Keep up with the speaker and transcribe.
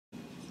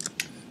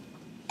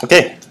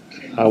Okay,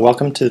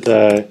 welcome to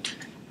the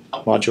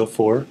Module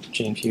 4,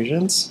 Gene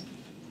Fusions.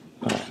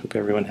 Hope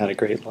everyone had a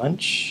great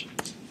lunch.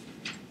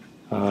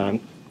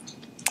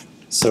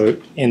 So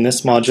in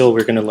this module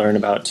we're going to learn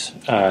about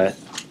the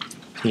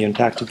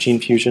impact of gene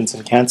fusions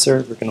in cancer.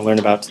 We're going to learn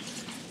about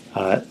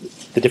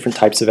the different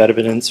types of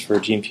evidence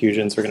for gene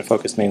fusions. We're going to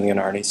focus mainly on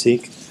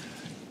RNA-seq.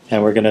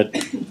 And we're going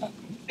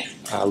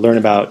to learn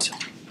about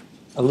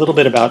a little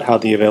bit about how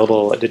the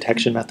available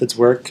detection methods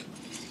work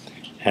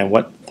and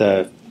what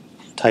the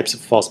types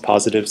of false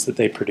positives that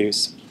they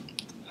produce,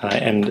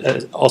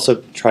 and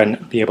also try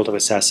and be able to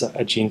assess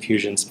a gene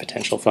fusion's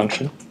potential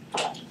function.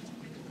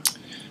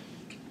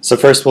 So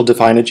first we'll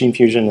define a gene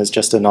fusion as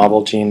just a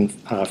novel gene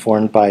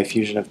formed by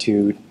fusion of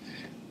two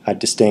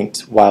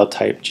distinct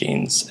wild-type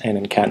genes, and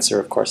in cancer,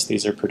 of course,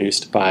 these are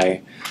produced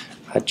by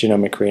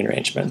genomic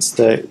rearrangements.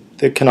 The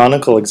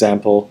canonical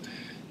example,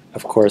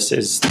 of course,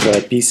 is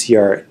the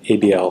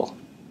BCR-ABL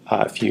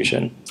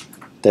fusion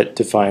that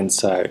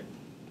defines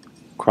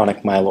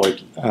chronic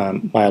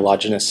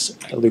myelogenous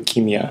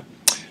leukemia.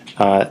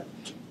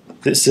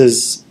 This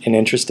is an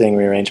interesting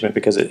rearrangement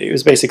because it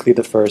was basically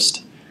the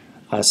first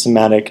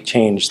somatic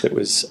change that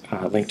was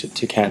linked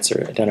to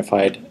cancer,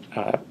 identified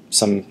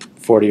some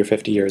 40 or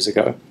 50 years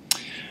ago.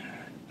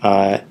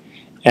 And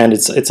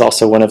it's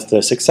also one of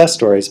the success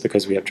stories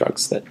because we have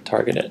drugs that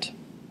target it.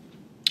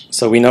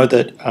 So we know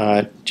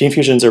that gene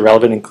fusions are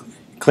relevant in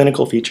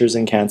clinical features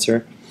in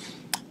cancer.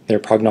 They're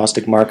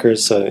prognostic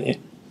markers, so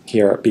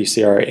here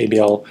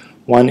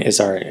BCR-ABL1 is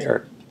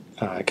our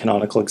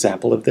canonical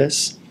example of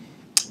this.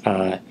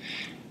 They're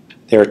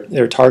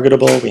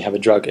targetable. We have a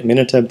drug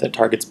Immunitab that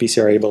targets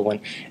BCR-ABL1,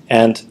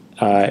 and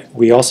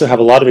we also have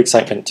a lot of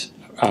excitement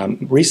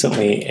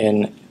recently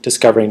in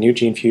discovering new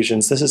gene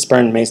fusions. This is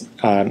spurred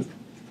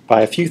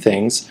by a few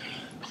things.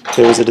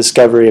 There was a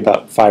discovery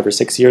about 5 or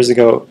 6 years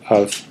ago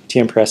of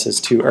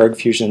TMPRSS 2 ERG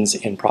fusions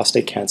in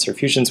prostate cancer.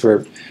 Fusions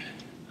were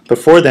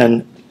before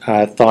then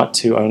thought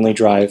to only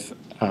drive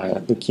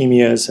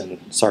leukemias and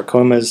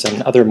sarcomas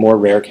and other more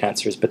rare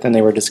cancers, but then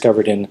they were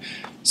discovered in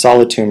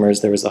solid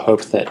tumors. There was the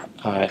hope that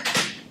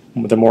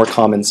the more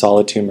common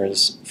solid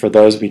tumors, for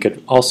those we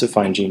could also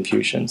find gene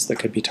fusions that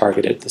could be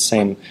targeted the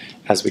same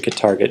as we could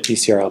target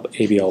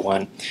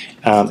BCR-ABL1.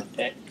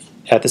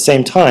 At the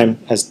same time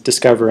as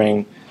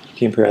discovering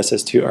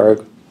TMPRSS 2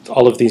 ERG,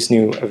 all of these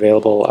new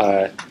available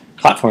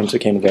platforms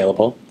became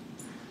available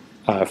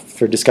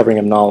for discovering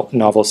of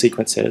novel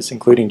sequences,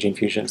 including gene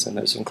fusions, and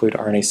those include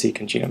RNA-seq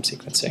and genome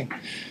sequencing.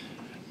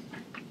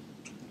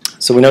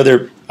 So we know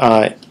there,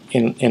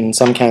 in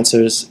some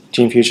cancers,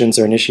 gene fusions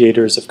are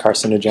initiators of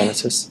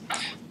carcinogenesis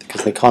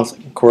because they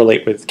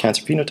correlate with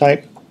cancer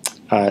phenotype.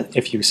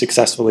 If you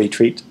successfully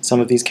treat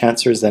some of these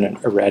cancers, then it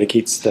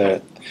eradicates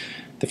the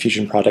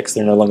fusion products.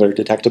 They're no longer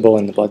detectable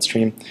in the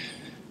bloodstream.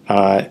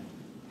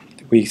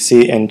 We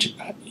see in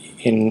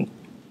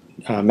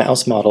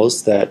mouse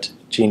models that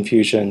gene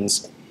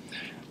fusions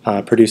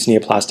produce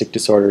neoplastic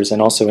disorders, and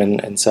also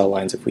in cell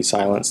lines, if we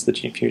silence the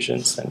gene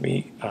fusions, then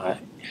we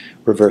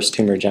reverse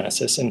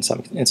tumorigenesis in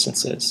some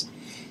instances.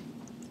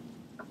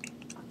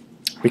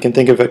 We can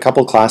think of a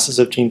couple classes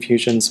of gene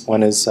fusions.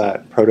 One is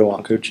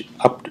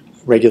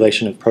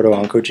upregulation of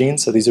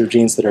proto-oncogenes. So these are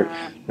genes that are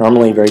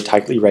normally very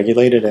tightly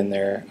regulated in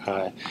their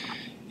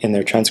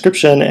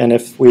transcription, and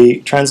if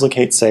we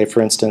translocate, say, for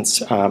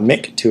instance,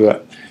 MYC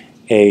to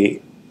a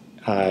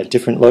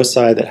different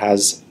loci that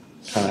has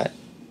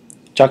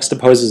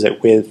juxtaposes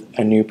it with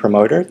a new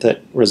promoter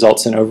that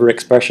results in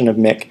overexpression of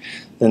MYC,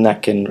 then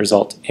that can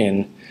result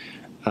in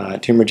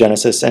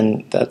tumorigenesis,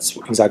 and that's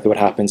exactly what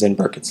happens in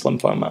Burkitt's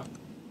lymphoma.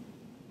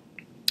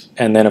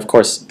 And then, of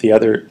course, the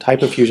other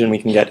type of fusion we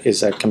can get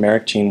is a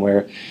chimeric gene,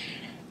 where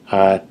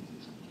a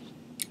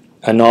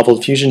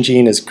novel fusion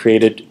gene is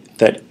created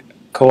that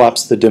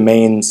co-opts the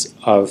domains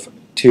of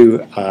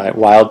two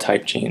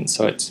wild-type genes.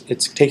 So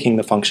it's taking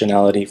the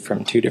functionality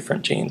from two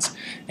different genes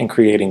and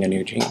creating a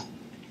new gene.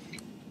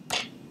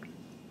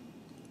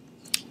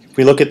 If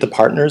we look at the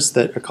partners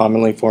that are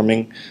commonly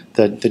forming,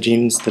 the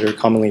genes that are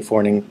commonly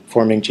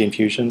forming gene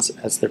fusions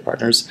as their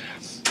partners,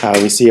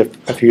 we see a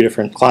few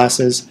different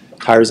classes.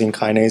 Tyrosine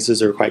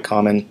kinases are quite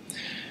common.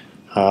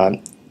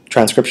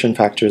 Transcription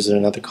factors are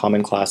another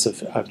common class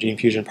of gene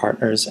fusion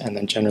partners, and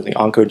then generally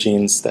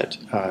oncogenes that,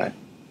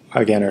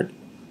 again, are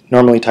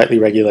normally tightly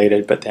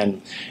regulated, but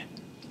then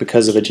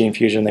because of a gene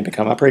fusion they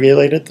become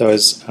upregulated.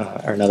 Those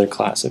are another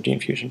class of gene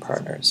fusion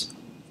partners.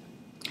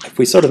 If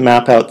we sort of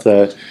map out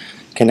the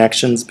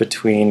connections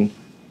between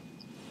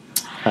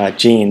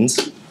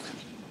genes,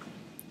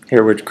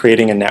 here we're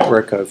creating a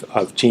network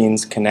of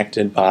genes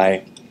connected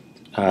by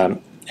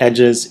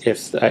edges.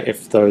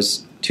 If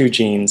those two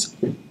genes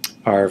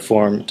are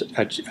formed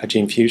a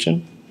gene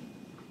fusion,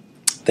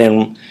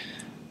 then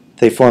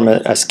they form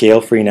a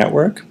scale-free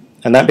network.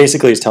 And that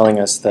basically is telling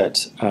us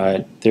that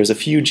there's a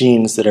few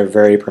genes that are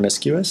very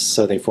promiscuous,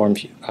 so they form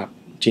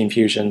gene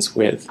fusions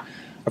with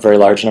a very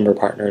large number of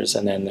partners,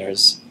 and then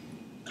there's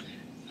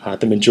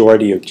the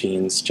majority of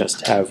genes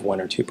just have 1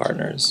 or 2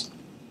 partners.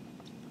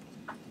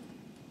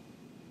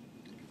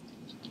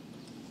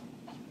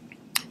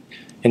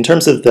 in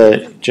terms of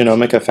the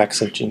genomic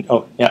effects of gene,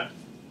 oh yeah.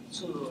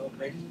 So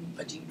when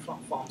a gene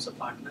forms a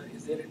partner,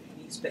 is there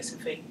any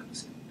specific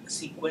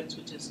sequence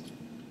which is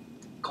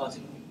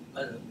causing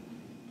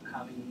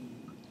having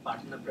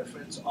partner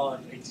preference, or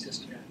it's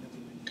just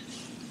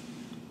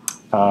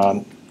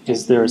random?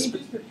 Is there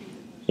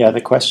yeah,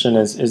 the question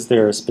is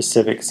there a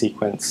specific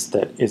sequence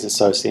that is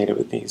associated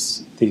with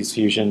these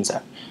fusions,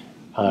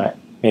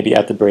 maybe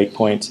at the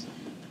breakpoint?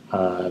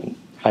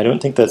 I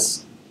don't think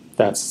that's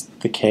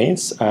the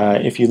case.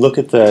 If you look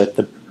at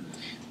if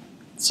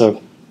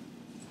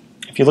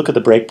you look at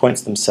the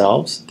breakpoints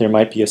themselves, there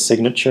might be a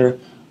signature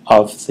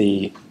of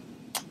the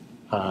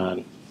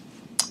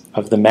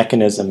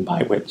mechanism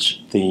by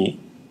which the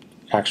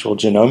actual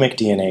genomic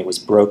DNA was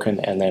broken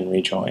and then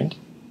rejoined.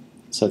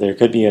 So there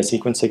could be a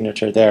sequence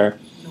signature there,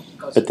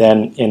 but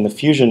then in the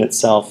fusion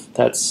itself,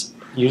 that's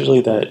usually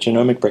the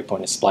genomic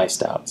breakpoint is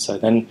spliced out. So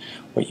then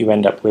what you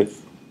end up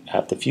with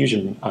at the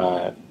fusion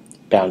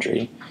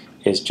boundary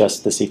is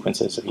just the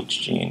sequences of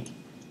each gene.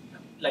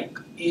 Like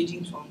A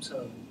gene forms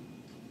a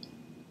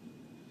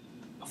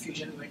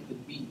fusion event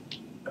with B,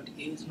 but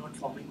A is not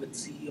forming with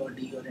C or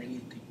D or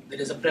anything.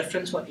 There is a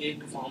preference for A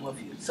to form a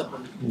fusion.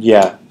 Suppose.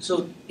 Yeah.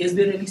 So is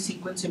there any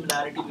sequence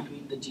similarity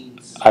between the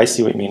genes? I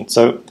see what you mean.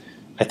 So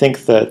I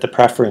think the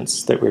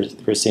preference that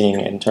we're seeing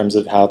in terms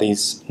of how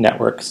these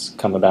networks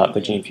come about,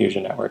 the gene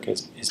fusion network,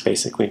 is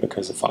basically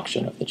because of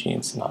function of the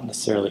genes, not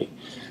necessarily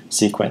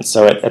sequence.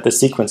 So at the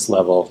sequence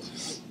level,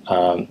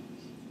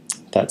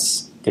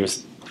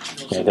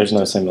 there's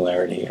no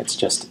similarity. It's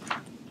just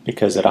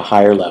because at a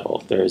higher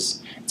level,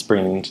 it's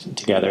bringing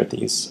together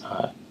these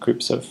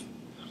groups of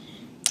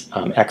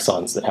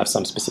exons that have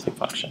some specific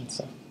function.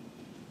 So.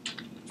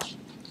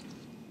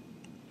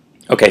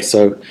 Okay,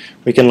 so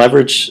we can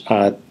leverage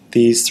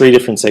these three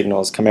different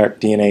signals, chimeric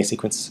DNA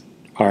sequence,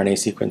 RNA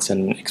sequence,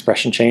 and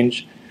expression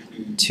change,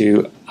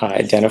 to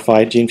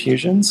identify gene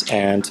fusions.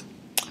 And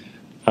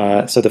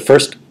so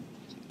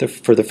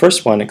for the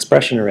first one,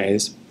 expression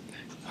arrays,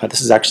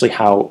 this is actually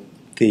how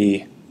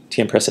the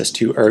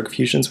TM-PRSS2 ERG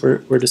fusions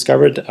were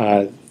discovered.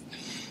 5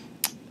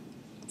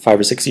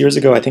 or 6 years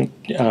ago, I think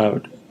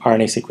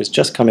RNA-seq was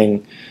just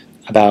coming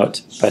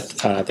about,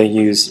 but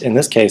in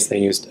this case, they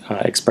used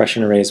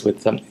expression arrays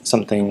with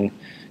something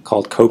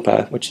called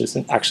COPA, which has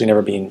actually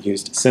never been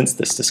used since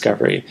this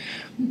discovery,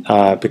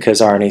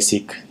 because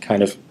RNA-seq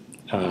kind of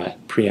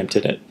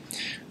preempted it,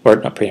 or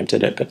not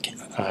preempted it, but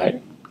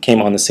came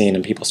on the scene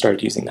and people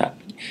started using that.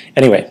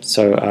 Anyway,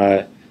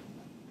 so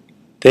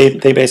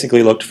they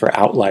basically looked for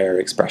outlier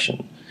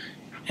expression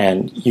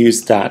and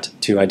used that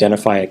to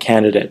identify a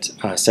candidate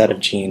set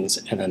of genes,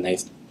 and then they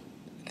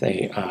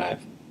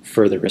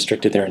further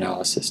restricted their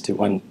analysis to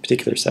one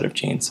particular set of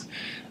genes.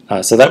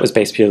 So that was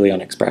based purely on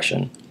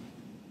expression.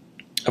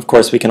 Of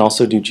course, we can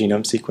also do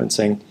genome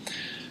sequencing,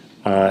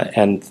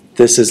 and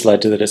this has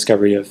led to the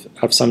discovery of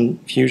some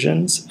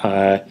fusions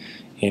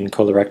in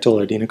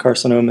colorectal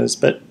adenocarcinomas,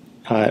 but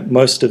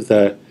most of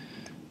the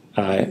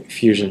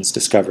fusions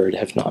discovered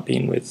have not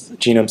been with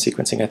genome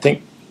sequencing, I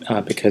think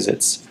because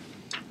it's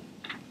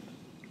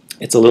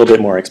a little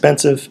bit more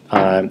expensive.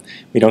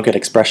 We don't get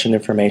expression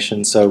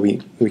information, so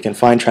we can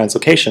find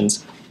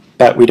translocations,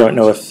 but we don't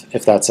know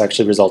if that's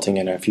actually resulting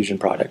in a fusion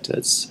product.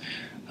 It's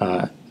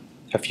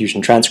a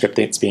fusion transcript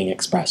that's being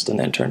expressed and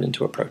then turned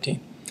into a protein.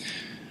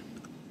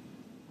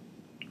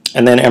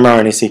 And then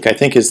mRNA-seq, I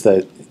think, is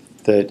the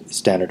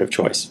standard of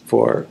choice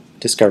for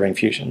discovering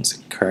fusions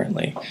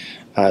currently.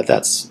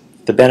 That's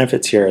the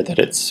benefits here, that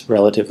it's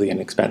relatively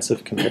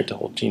inexpensive compared to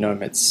whole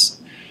genome.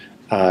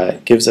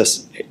 It gives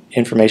us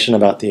information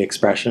about the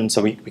expression,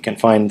 so we can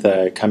find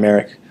the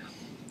chimeric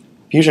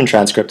fusion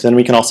transcript, and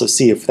we can also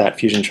see if that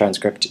fusion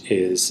transcript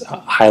is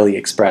highly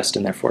expressed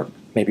and therefore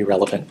maybe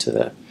relevant to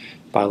the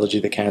biology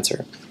of the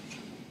cancer.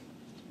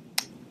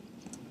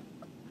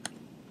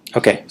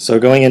 Okay, so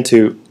going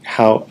into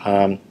how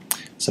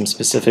some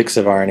specifics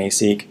of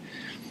RNA-seq,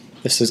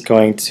 this is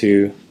going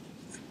to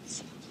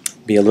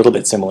be a little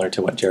bit similar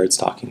to what Jared's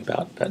talking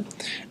about, but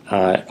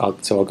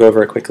I'll go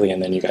over it quickly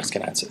and then you guys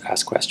can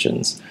ask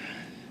questions.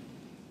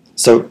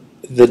 So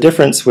the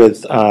difference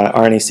with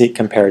RNA-seq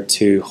compared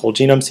to whole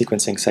genome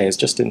sequencing, say, is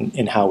just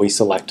in how we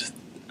select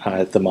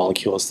the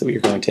molecules that we're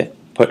going to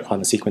put on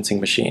the sequencing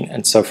machine.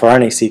 And so for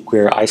RNA-seq,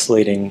 we're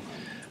isolating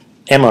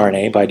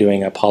mRNA by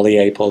doing a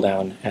poly-A pull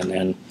down and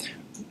then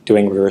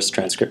doing reverse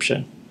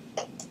transcription.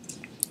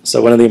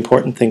 So one of the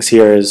important things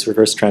here is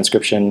reverse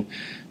transcription.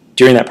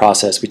 During that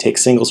process, we take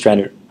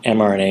single-stranded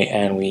mRNA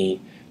and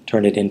we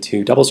turn it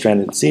into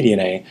double-stranded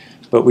cDNA,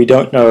 but we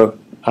don't know,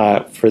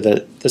 for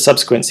the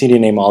subsequent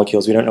cDNA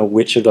molecules, we don't know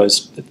which of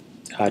those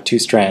two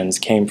strands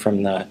came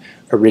from the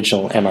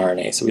original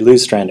mRNA, so we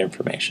lose strand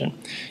information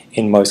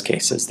in most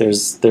cases.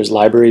 There's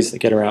libraries that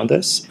get around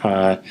this,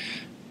 but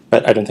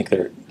I don't think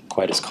they're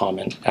quite as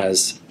common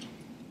as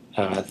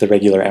the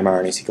regular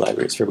mRNA-seq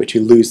libraries, for which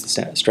you lose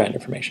the strand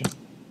information.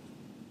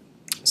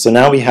 So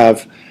now we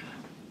have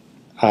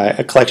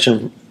a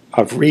collection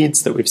of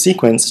reads that we've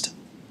sequenced,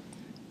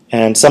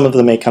 and some of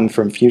them may come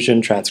from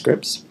fusion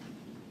transcripts.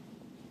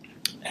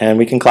 And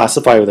we can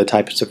classify with the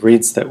types of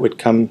reads that would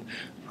come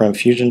from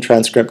fusion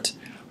transcript.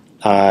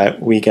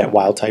 We get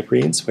wild type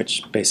reads,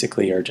 which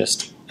basically are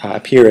just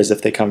appear as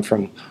if they come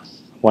from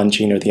one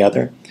gene or the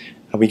other.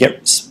 We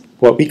get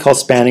what we call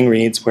spanning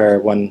reads, where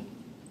one,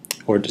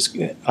 or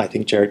I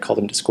think Jared called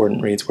them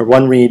discordant reads, where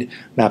one read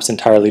maps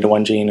entirely to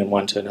one gene and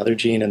one to another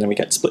gene, and then we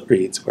get split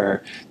reads,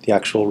 where the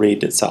actual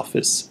read itself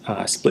is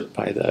split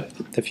by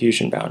the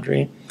fusion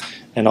boundary.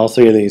 And all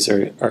three of these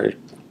are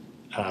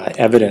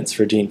evidence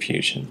for gene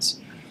fusions.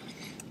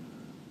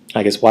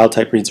 I guess wild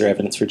type reads are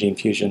evidence for gene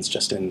fusions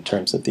just in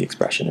terms of the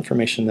expression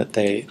information that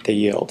they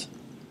yield.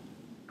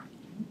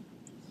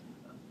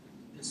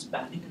 The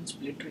spanning and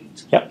split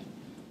reads? Yep.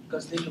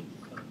 Because they look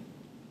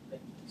like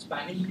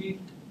spanning read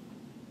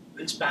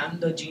will span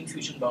the gene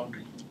fusion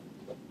boundary.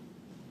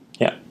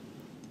 Yeah.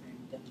 And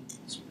then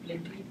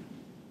split read?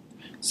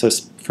 So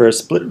for a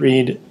split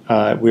read,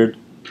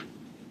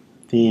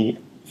 the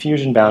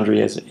fusion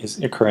boundary is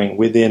occurring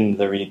within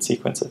the read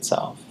sequence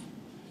itself,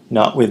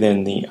 not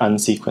within the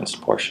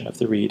unsequenced portion of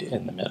the read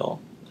in the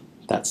middle.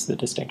 That's the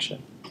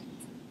distinction.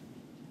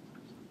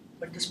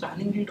 But the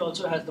spanning read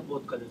also has the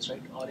both colors,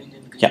 right? Orange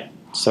and green. Yeah.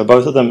 So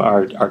both of them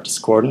are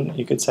discordant,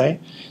 you could say,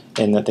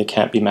 in that they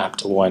can't be mapped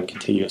to one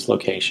contiguous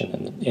location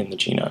in the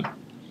genome.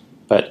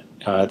 But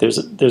there's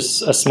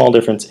a small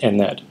difference in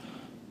that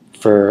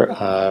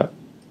for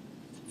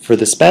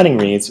the spanning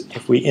reads,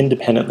 if we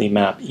independently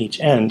map each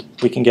end,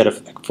 we can get a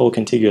full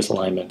contiguous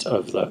alignment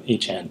of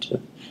each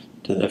end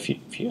to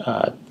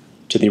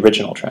the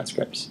original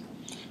transcripts.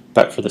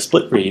 But for the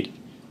split read,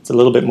 it's a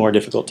little bit more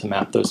difficult to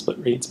map those split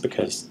reads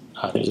because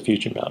there's a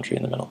fusion boundary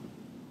in the middle.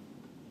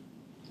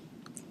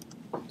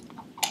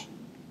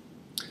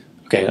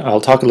 Okay,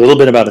 I'll talk a little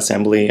bit about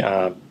assembly,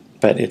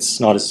 but it's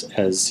not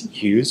as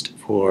used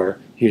for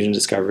fusion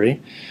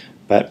discovery.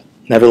 But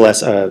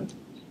nevertheless,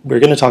 we're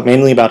going to talk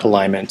mainly about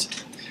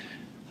alignment.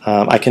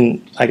 I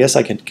guess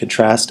I can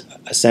contrast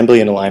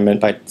assembly and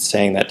alignment by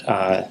saying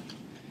that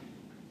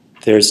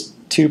there's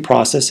two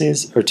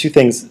processes, or two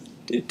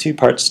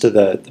parts to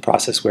the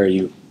process where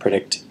you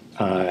predict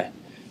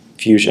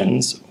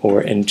fusions,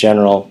 or in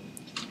general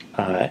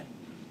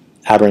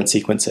aberrant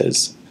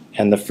sequences.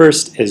 And the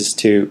first is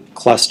to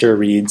cluster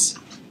reads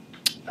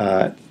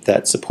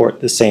that support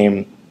the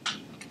same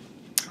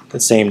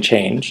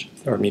change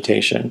or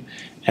mutation,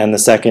 and the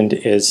second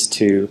is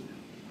to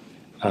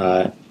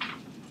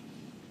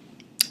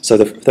so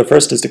the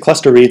first is to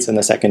cluster reads, and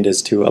the second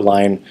is to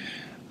align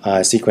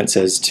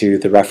sequences to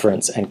the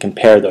reference and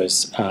compare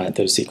those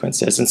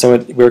sequences. And so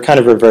we're kind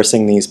of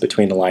reversing these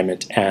between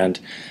alignment and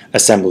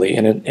assembly.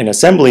 And in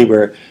assembly,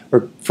 we're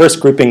first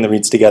grouping the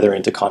reads together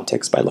into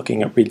contigs by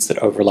looking at reads that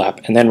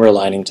overlap, and then we're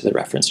aligning to the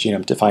reference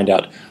genome to find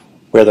out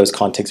where those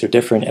contigs are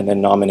different and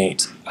then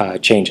nominate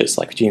changes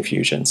like gene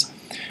fusions.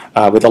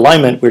 With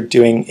alignment, we're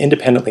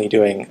independently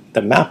doing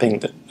the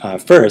mapping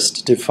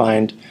first to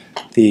find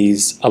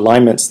these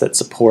alignments that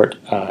support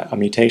a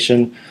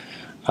mutation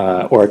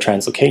or a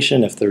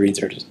translocation if the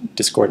reads are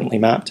discordantly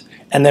mapped,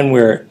 and then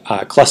we're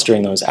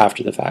clustering those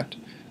after the fact.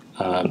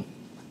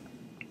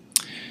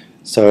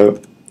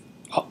 So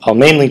I'll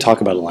mainly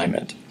talk about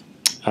alignment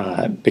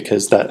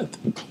because the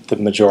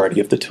majority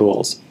of the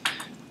tools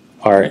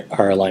are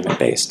alignment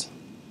based.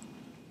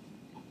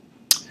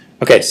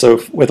 Okay,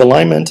 so with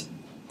alignment,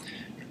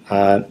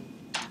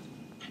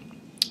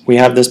 we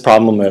have this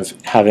problem of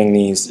having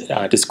these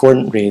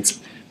discordant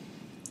reads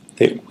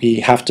that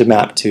we have to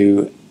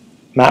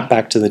map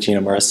back to the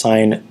genome or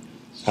assign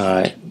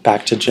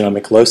back to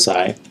genomic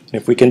loci. And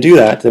if we can do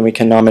that, then we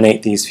can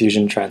nominate these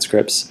fusion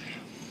transcripts.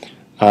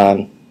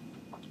 The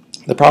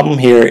problem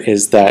here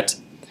is that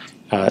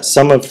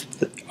some of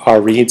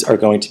our reads are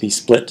going to be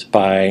split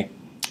by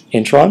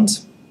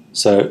introns.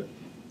 So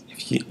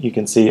if you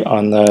can see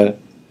on the,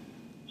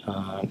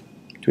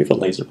 do we have a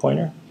laser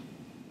pointer?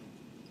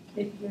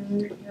 Your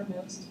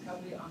mouse is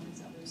probably on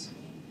this other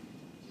screen.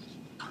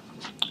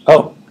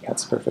 Oh,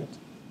 that's perfect.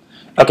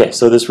 Okay,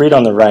 so this read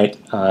on the right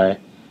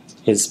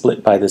is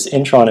split by this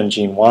intron and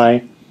gene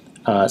Y.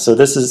 So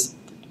this is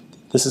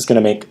going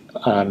to make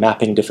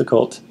mapping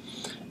difficult.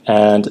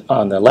 And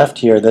on the left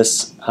here,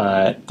 this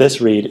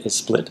read is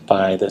split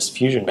by this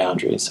fusion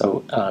boundary.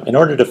 So in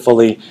order to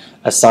fully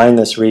assign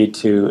this read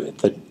to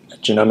the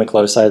genomic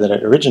loci that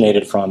it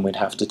originated from, we'd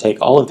have to take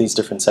all of these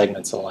different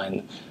segments,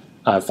 align,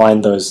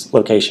 find those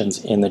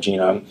locations in the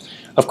genome.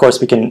 Of course,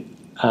 we can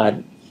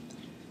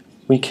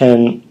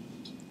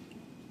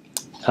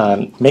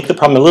make the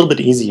problem a little bit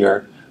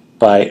easier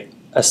by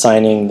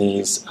assigning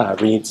these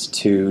reads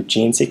to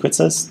gene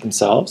sequences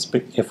themselves.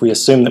 But if we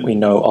assume that we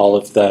know all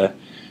of the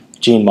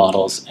gene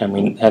models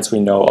and hence we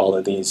know all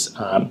of these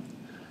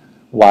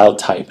wild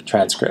type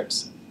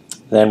transcripts,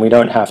 then we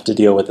don't have to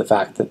deal with the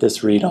fact that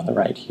this read on the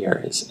right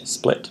here is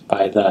split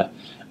by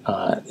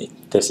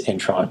this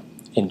intron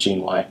in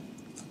gene Y.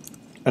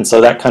 And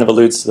so that kind of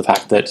alludes to the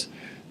fact that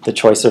the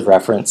choice of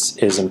reference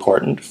is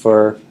important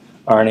for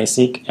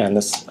RNA-seq, and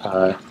this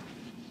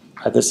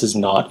is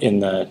not in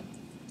the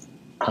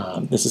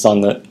this is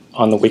on the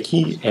on the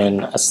wiki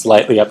in a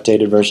slightly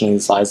updated version of the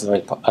slides, and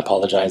I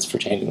apologize for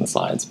changing the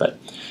slides, but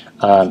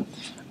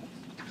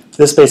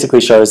this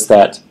basically shows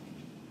that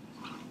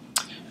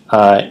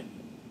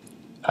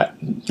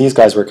these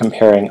guys were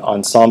comparing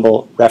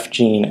Ensemble,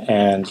 RefGene,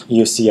 and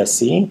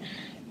UCSC,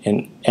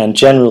 and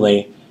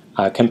generally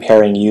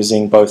comparing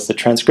using both the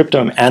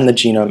transcriptome and the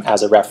genome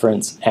as a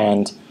reference,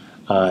 and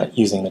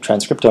using the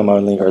transcriptome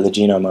only or the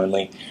genome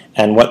only.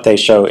 And what they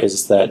show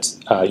is that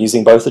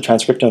using both the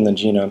transcriptome and the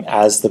genome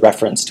as the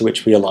reference to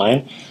which we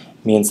align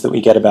means that we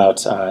get about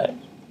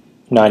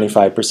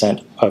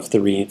 95% of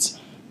the reads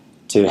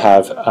to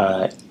have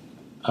a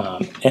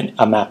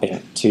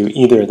mapping to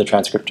either the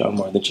transcriptome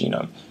or the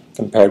genome,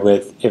 compared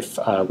with if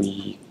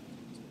we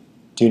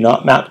do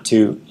not map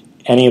to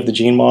any of the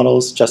gene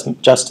models, just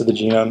to the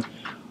genome,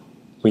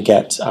 we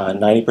get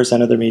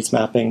 90% of the reads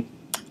mapping.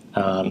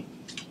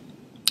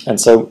 And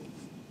so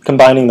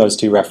combining those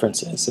two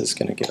references is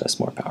going to give us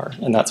more power,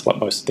 and that's what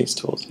most of these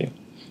tools do.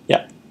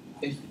 Yeah?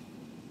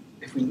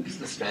 If we lose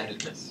the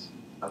strandedness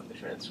of the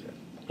transcript,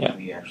 yeah.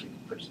 we actually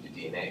push the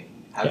DNA,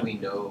 how do we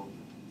know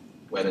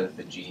whether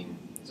the gene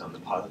is on the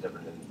positive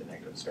or the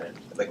negative strand?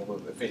 Like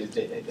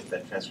if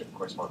that transcript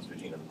corresponds to a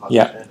gene on the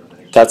positive strand or the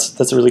negative strand?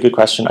 That's a really good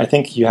question. I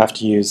think you have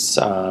to use,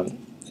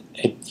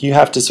 you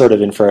have to sort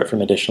of infer it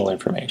from additional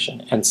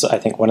information. And so I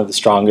think one of the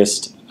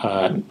strongest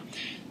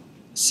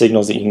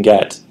signals that you can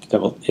get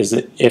is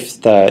that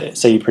if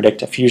say you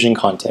predict a fusion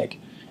contig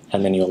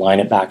and then you align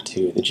it back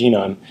to the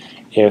genome,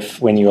 if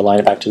when you align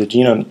it back to the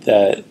genome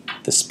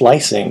the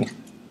splicing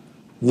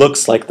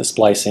looks like the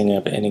splicing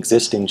of an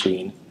existing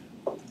gene,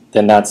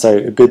 then that's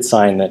a good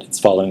sign that it's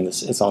following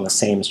this, it's on the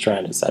same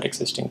strand as that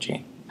existing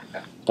gene.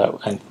 Okay. But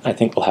I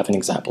think we'll have an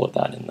example of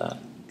that in the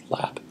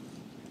lab.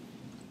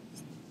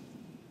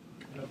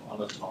 On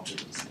the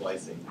topic of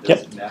splicing,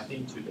 Yep. does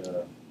mapping to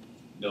the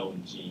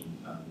known gene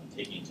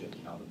taking into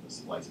account of the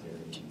splice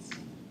variants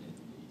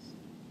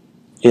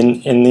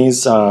In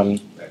these, right,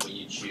 when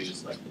you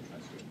choose like the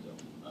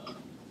transcriptome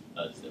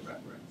as the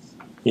reference?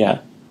 yeah.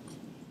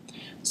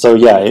 So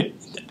yeah,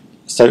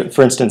 so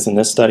for instance, in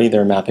this study,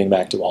 they're mapping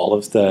back to all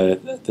of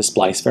the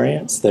splice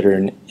variants that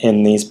are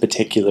in these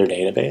particular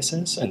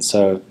databases, and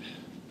so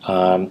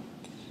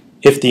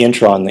if the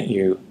intron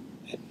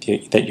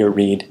that your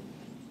read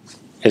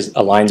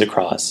aligns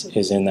across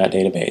is in that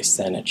database,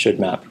 then it should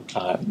map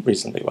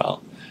reasonably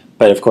well.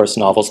 But of course,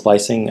 novel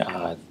splicing,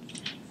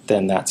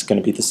 then that's going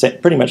to be the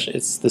same. Pretty much,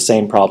 it's the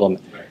same problem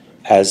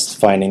as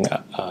finding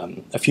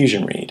a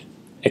fusion read,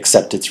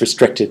 except it's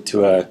restricted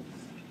to a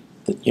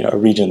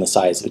region the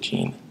size of a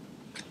gene.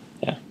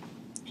 Yeah.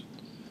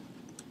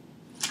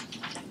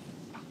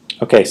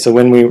 Okay, so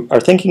when we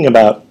are thinking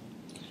about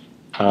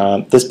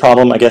this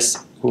problem, I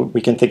guess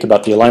we can think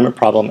about the alignment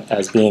problem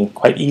as being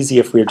quite easy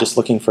if we're just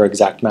looking for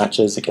exact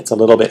matches. It gets a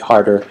little bit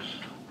harder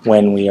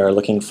when we are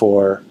looking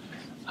for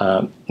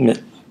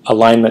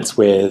alignments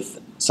with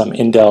some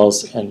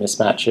indels and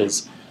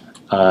mismatches.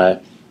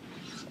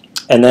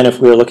 And then if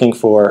we're looking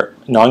for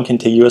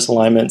non-contiguous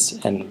alignments,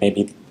 and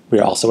maybe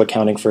we're also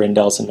accounting for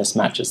indels and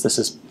mismatches, this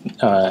is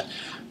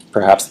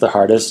perhaps the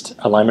hardest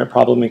alignment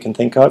problem we can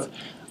think of.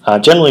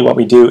 Generally what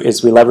we do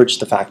is we leverage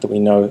the fact that we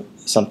know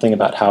something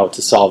about how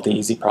to solve the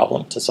easy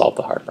problem to solve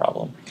the hard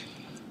problem.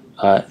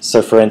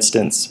 So for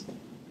instance,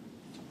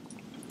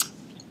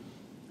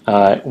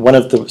 one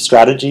of the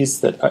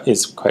strategies that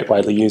is quite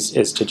widely used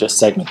is to just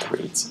segment the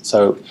reads.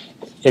 So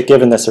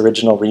given this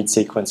original read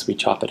sequence, we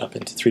chop it up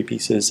into 3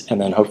 pieces, and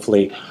then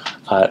hopefully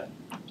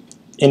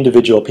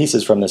individual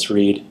pieces from this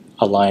read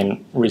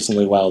align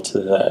reasonably well to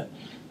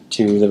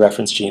the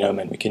reference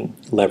genome, and we can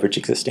leverage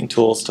existing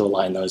tools to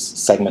align those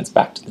segments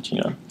back to the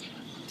genome.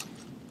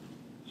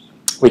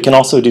 We can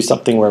also do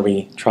something where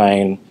we try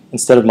and,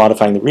 instead of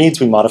modifying the reads,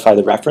 we modify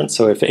the reference.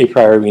 So if a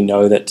priori we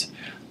know that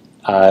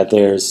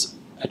there's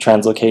a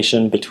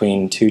translocation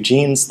between 2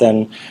 genes,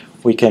 then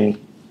we can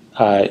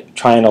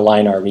try and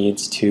align our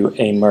reads to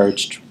a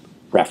merged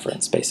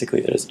reference, basically,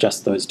 that is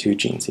just those 2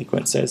 gene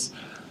sequences.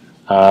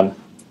 And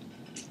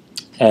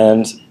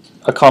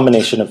a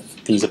combination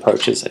of these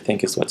approaches, I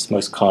think, is what's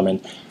most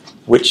common,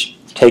 which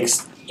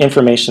takes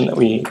information that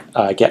we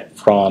get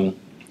from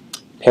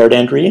paired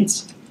end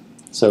reads.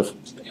 So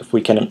if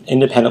we can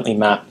independently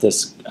map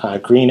this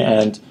green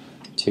end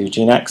to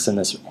gene X and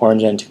this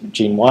orange end to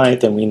gene Y,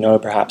 then we know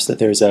perhaps that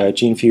there's a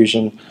gene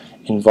fusion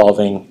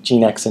involving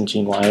gene X and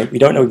gene Y. We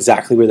don't know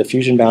exactly where the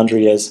fusion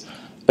boundary is,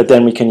 but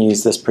then we can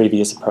use this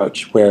previous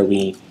approach where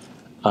we,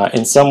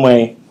 in some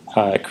way,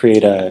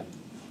 create a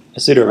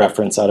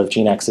pseudo-reference out of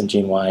gene X and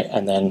gene Y,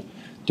 and then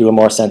do a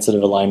more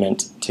sensitive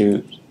alignment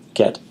to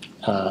get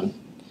a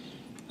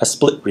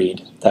split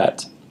read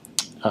that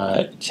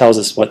tells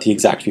us what the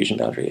exact fusion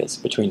boundary is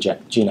between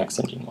gene X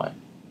and gene Y.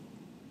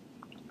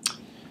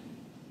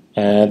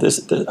 And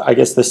I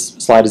guess this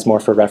slide is more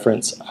for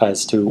reference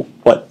as to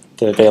what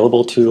the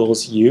available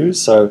tools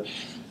use. So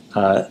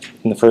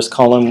in the first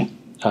column,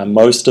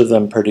 most of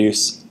them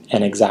produce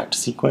an exact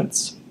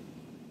sequence.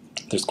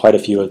 There's quite a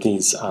few of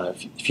these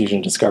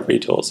fusion discovery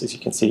tools, as you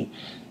can see.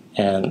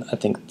 And I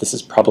think this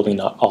is probably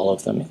not all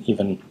of them.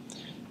 Even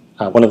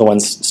one of the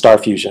ones, star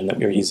fusion, that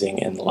we were using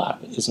in the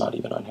lab is not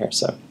even on here.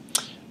 So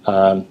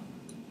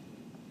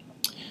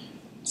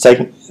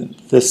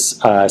this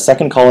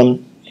second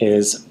column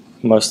is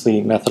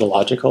mostly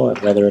methodological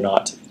of whether or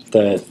not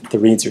the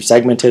reads are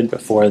segmented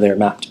before they're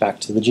mapped back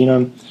to the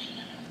genome.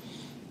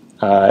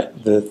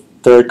 The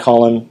third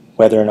column,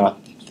 whether or not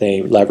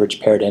they leverage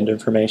paired end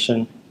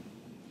information.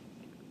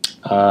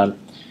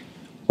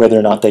 Whether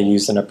or not they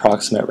use an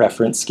approximate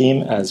reference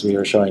scheme, as we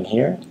were showing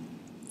here,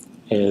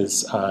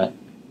 is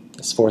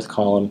this fourth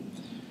column.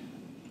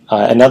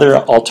 Another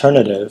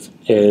alternative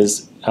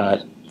is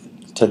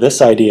to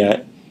this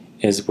idea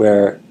is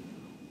where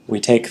we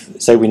take,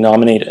 say we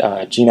nominate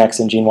gene X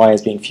and gene Y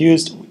as being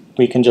fused,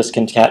 we can just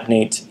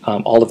concatenate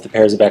all of the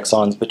pairs of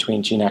exons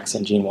between gene X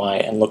and gene Y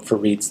and look for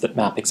reads that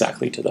map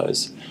exactly to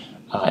those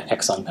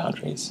exon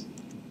boundaries.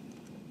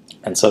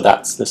 And so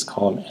that's this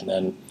column, and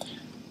then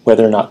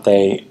whether or not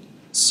they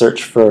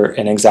search for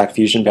an exact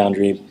fusion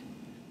boundary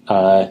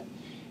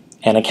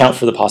and account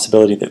for the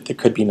possibility that there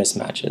could be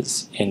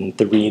mismatches in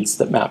the reads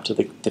that map to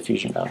the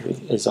fusion boundary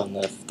is on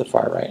the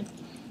far right.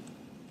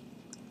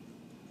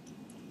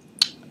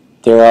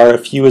 There are a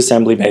few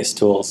assembly-based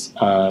tools,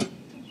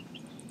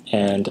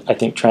 and I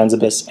think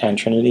Transibus and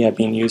Trinity have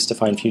been used to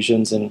find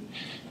fusions in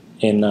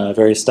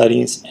various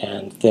studies.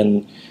 And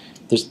then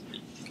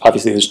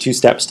obviously there's two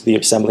steps to the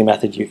assembly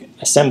method. You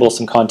assemble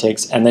some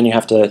contigs, and then you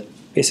have to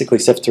basically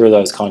sift through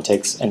those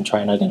contigs and try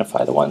and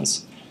identify the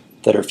ones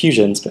that are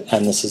fusions,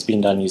 and this has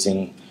been done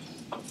using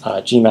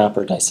GMAP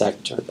or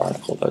Dissect or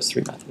Barnacle, those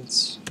three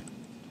methods.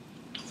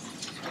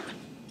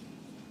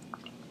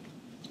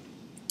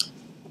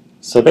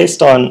 So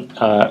based on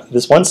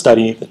this one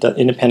study that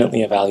independently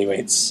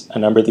evaluates a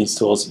number of these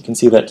tools, you can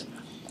see that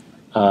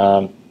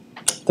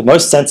the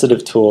most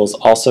sensitive tools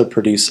also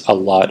produce a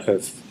lot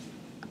of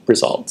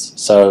results.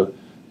 So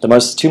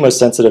the two most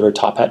sensitive are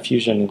Top Hat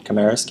Fusion and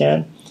Chimera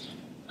Scan.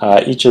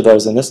 Each of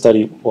those in this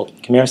study, well,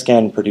 Chimera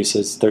Scan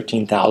produces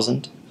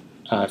 13,000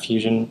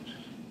 fusion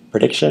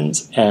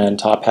predictions, and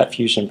Top Hat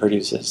Fusion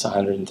produces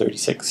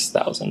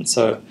 136,000.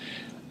 So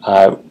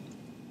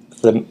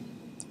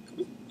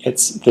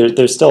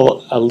there's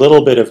still a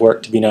little bit of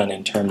work to be done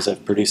in terms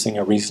of producing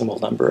a reasonable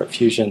number of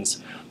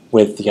fusions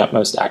with the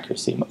utmost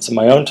accuracy. So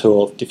my own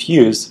tool,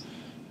 Diffuse,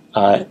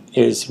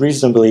 is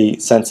reasonably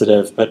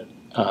sensitive, but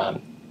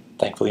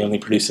thankfully only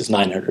produces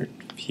 900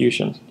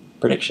 fusion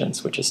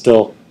predictions, which is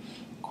still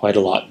quite a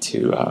lot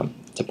to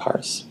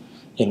parse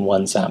in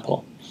one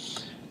sample.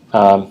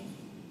 And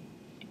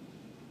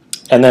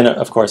then,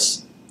 of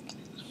course,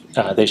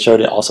 they showed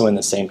it also in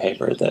the same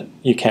paper that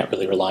you can't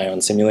really rely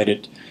on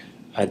simulated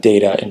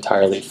data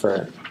entirely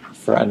for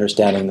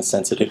understanding the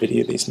sensitivity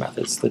of these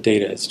methods. The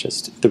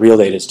real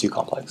data is too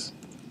complex.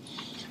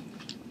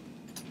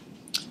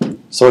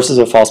 Sources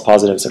of false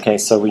positives. Okay,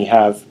 so we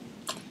have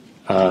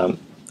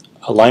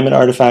alignment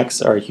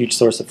artifacts are a huge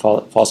source of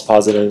false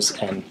positives,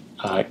 and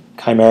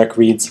chimeric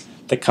reads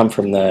that come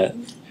from the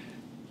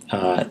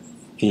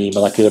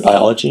molecular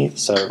biology.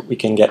 So we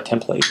can get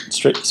template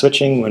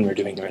switching when we're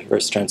doing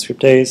reverse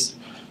transcriptase.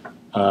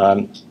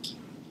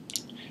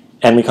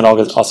 And we can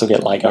also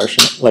get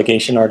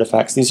ligation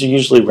artifacts. These are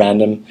usually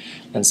random,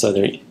 and so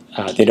they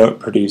don't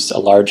produce a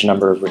large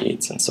number of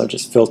reads. And so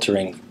just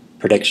filtering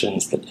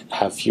predictions that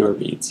have fewer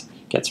reads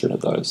gets rid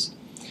of those.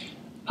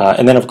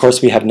 And then, of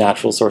course, we have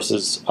natural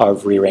sources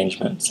of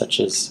rearrangement,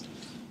 such as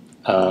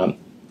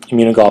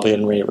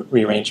immunoglobulin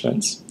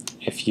rearrangements.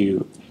 If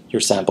your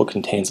sample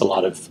contains a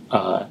lot of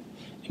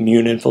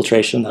immune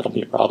infiltration, that'll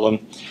be a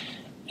problem.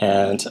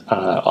 And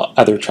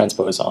other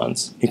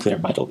transposons, nuclear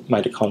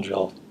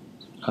mitochondrial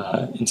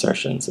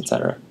insertions,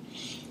 etc.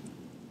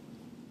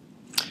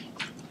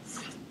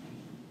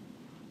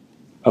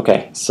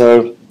 Okay,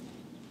 so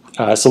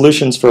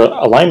solutions for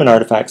alignment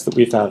artifacts that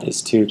we found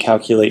is to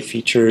calculate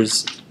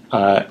features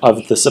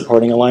of the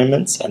supporting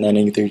alignments and then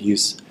either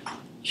use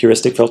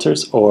heuristic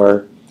filters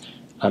or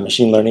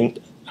machine learning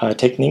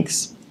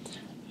techniques.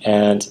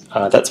 And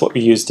that's what we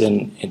used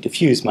in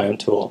Diffuse, my own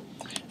tool.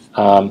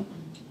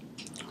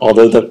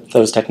 Although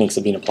those techniques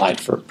have been applied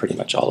for pretty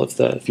much all of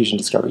the fusion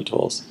discovery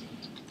tools.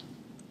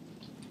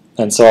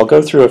 And so I'll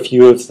go through a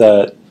few of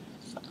the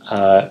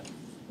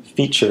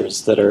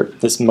features that are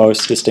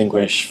most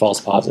distinguish false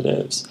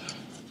positives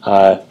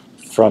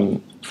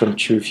from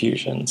true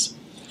fusions.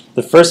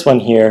 The first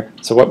one here,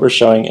 so what we're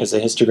showing is a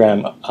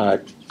histogram.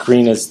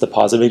 Green is the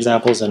positive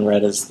examples and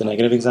red is the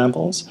negative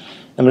examples.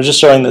 And we're just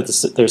showing that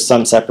there's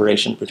some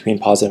separation between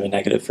positive and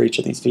negative for each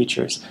of these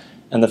features.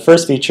 And the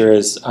first feature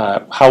is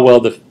how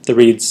well the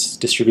reads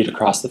distribute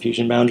across the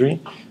fusion boundary.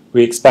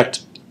 We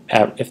expect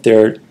if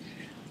they're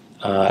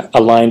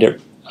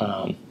aligned,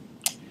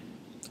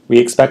 we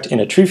expect in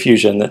a true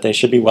fusion that they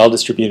should be well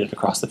distributed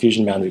across the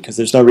fusion boundary, because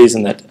there's no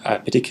reason that a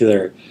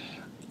particular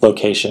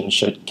location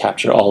should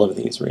capture all of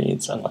these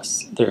reads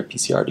unless they're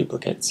PCR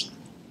duplicates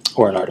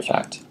or an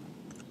artifact.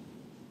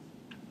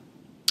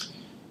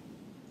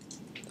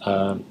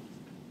 The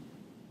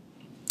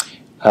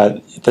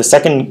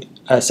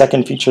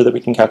second feature that we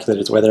can calculate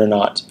is whether or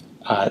not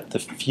the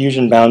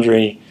fusion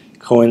boundary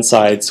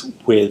coincides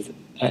with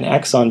an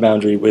exon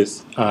boundary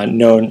with a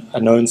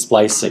known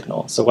splice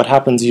signal. So what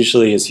happens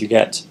usually is you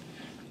get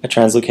a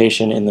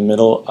translocation in the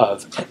middle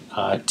of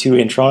two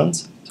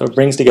introns. So it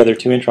brings together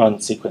two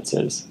intron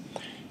sequences.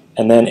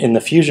 And then in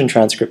the fusion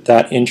transcript,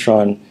 that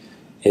intron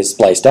is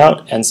spliced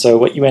out. And so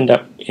what you end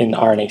up in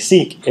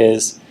RNA-seq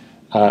is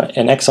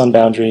an exon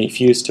boundary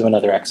fused to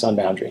another exon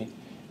boundary.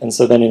 And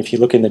so then if you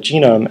look in the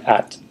genome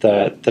at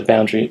the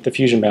boundary, the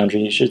fusion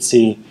boundary, you should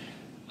see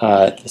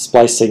the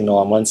splice signal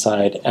on one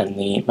side and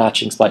the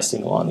matching splice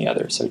signal on the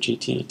other, so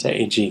GT to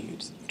AG,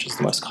 which is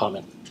the most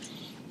common.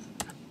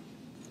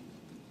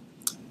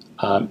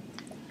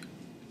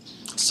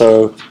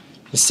 So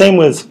the same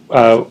with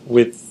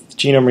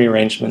genome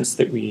rearrangements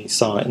that we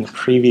saw in the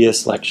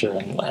previous lecture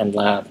and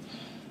lab.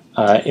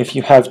 If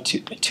you have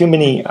too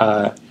many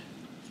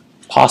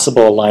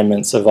possible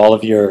alignments of all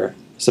of your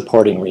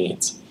supporting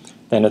reads,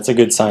 then it's a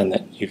good sign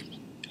that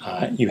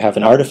you have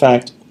an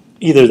artifact.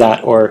 Either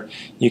that, or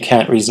you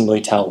can't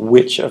reasonably tell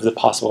which of the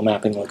possible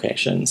mapping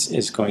locations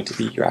is going to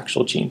be your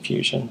actual gene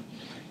fusion.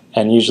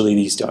 And usually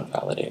these don't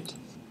validate.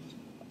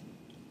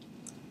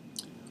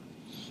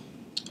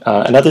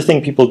 Another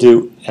thing people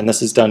do, and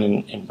this is done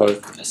in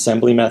both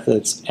assembly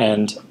methods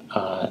and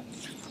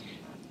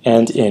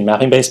in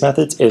mapping-based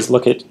methods, is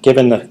look at,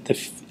 given the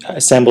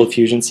assembled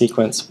fusion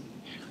sequence,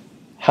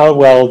 how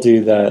well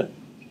do the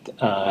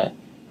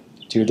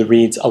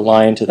reads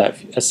align to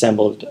that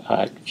assembled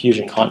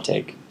fusion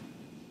contig?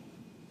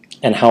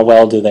 And how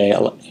well do they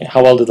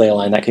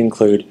align? That can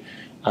include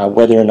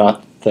whether or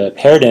not the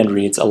paired end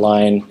reads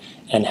align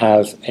and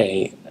have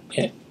a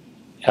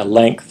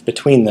length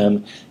between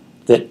them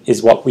that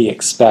is what we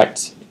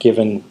expect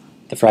given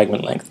the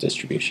fragment length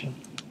distribution.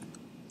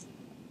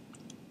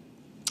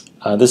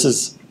 This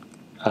is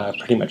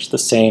pretty much the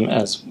same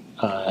as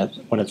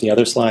one of the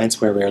other slides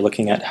where we're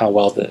looking at how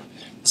well the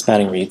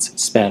spanning reads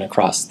span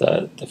across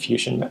the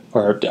fusion,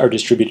 or are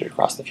distributed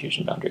across the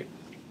fusion boundary.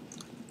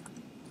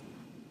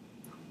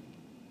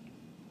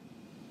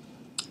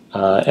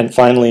 And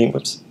finally,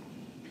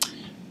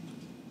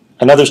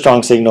 another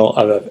strong signal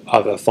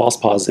of a false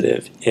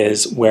positive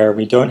is where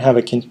we don't have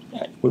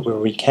where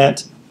we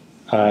can't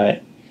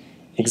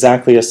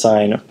exactly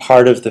assign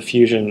part of the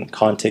fusion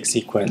contig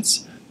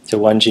sequence to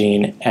one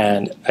gene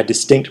and a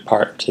distinct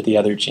part to the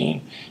other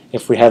gene.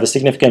 If we have a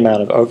significant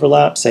amount of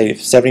overlap, say if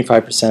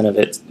 75% of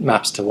it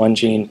maps to one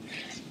gene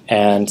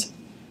and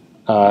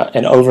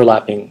an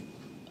overlapping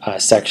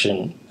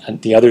section,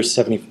 and the other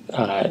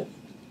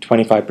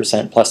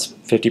 25% plus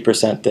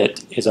 50%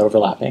 that is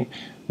overlapping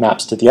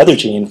maps to the other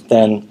gene,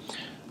 then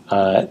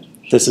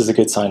this is a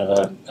good sign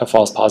of a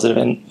false positive,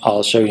 and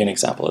I'll show you an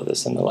example of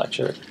this in the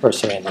lecture, or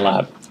sorry, in the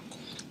lab.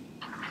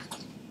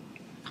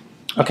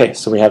 Okay,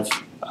 so we have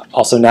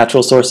also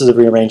natural sources of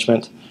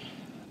rearrangement.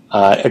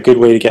 A good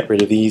way to get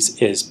rid of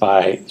these is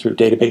through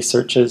database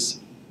searches.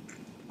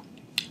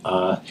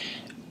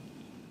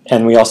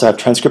 And we also have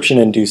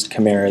transcription-induced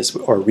chimeras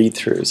or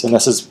read-throughs. And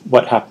this is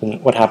what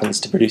happens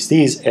to produce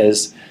these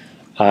is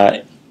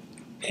a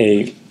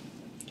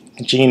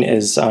gene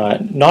is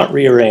not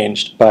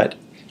rearranged, but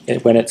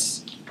when it's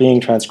being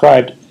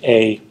transcribed,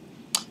 a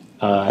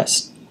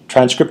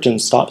transcription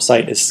stop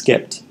site is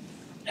skipped,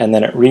 and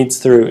then it reads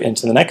through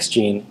into the next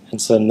gene,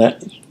 and so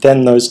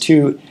then those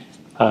two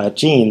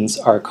genes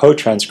are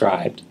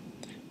co-transcribed,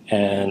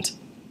 and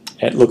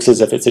it looks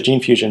as if it's a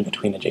gene fusion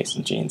between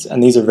adjacent genes,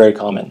 and these are very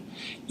common,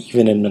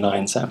 even in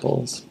benign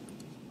samples.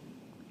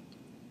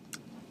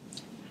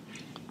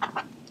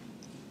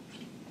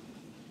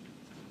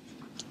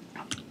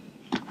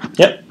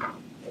 Yep? Are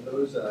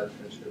those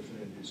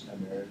transcription-induced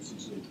chimeras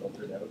usually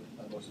filtered out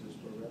on most of these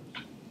programs?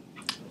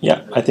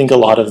 Yeah, I think a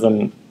lot of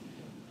them,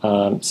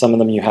 some of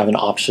them you have an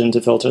option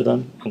to filter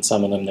them, and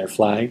some of them they're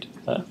flagged.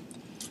 But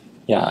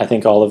yeah, I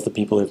think all of the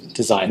people who've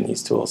designed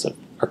these tools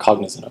are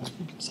cognizant of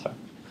them, so,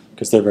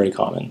 because they're very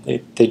common.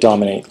 They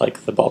dominate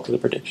like the bulk of the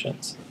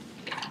predictions.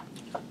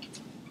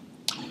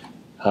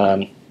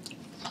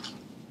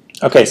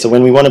 Okay, so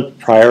when we want to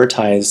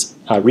prioritize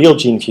real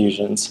gene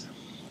fusions,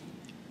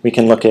 we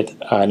can look at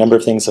a number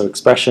of things. So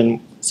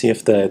expression, see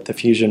if the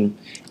fusion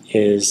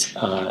is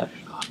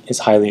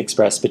highly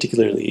expressed,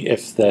 particularly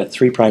if the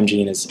 3'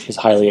 gene is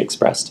highly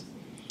expressed,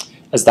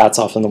 as that's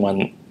often the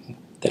one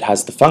that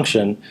has the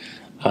function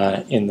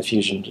in the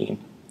fusion gene.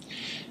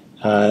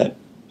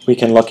 We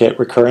can look at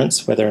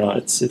recurrence, whether or not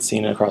it's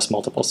seen across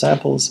multiple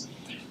samples.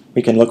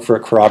 We can look for a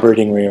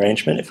corroborating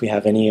rearrangement if we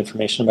have any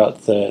information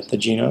about the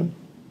genome.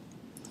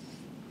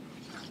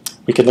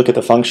 We could look at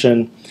the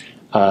function,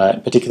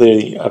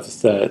 particularly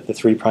of the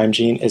 3'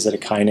 gene. Is it a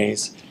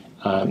kinase?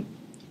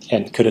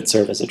 And could it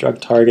serve as a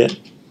drug target?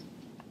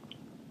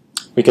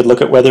 We could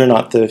look at whether or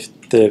not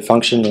the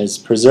function is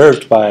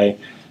preserved by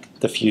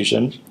the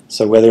fusion,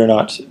 so whether or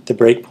not the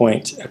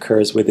breakpoint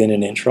occurs within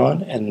an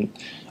intron, and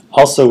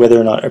also whether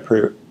or not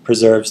it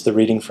preserves the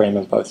reading frame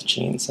of both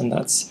genes. And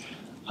that's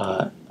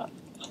a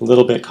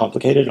little bit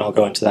complicated, and I'll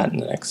go into that in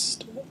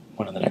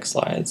one of the next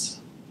slides.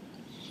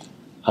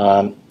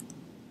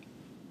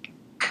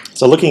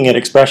 So looking at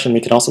expression, we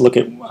can also look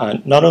at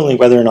not only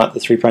whether or not the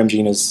 3'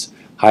 gene is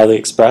highly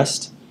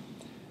expressed,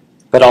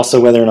 but also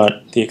whether or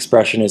not the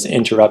expression is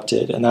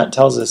interrupted. And that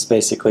tells us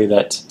basically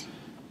that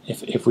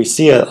if we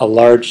see a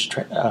large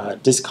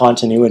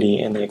discontinuity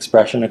in the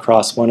expression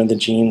across one of the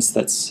genes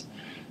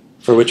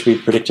for which we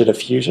predicted a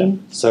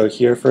fusion, so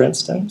here for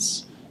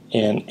instance,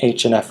 in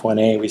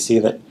HNF1A, we see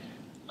that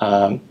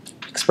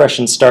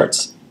expression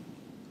starts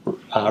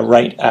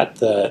right at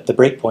the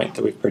breakpoint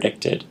that we've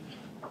predicted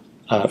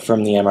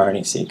from the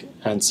mRNA-seq.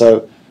 And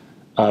so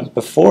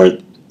before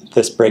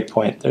this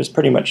breakpoint, there's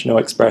pretty much no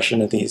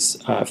expression of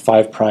these 5'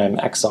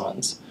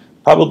 exons,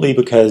 probably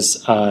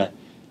because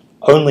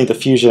only the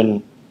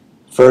fusion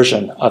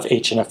version of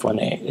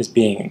HNF1A is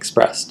being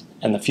expressed,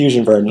 and the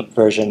fusion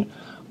version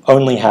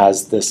only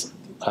has this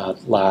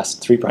last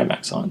 3'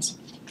 exons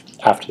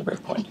after the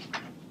breakpoint.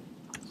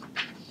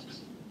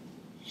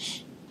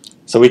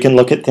 So we can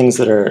look at things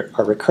that are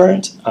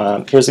recurrent.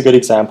 Here's a good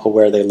example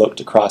where they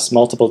looked across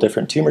multiple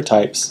different tumor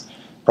types,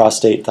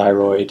 prostate,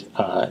 thyroid,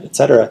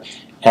 etc.,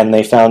 and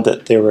they found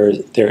that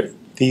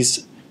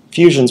these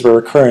fusions were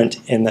recurrent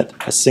in that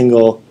a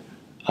single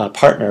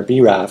partner,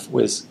 BRAF,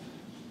 was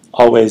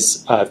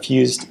always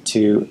fused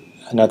to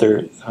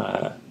another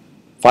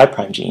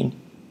 5' gene,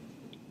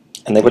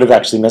 and they would have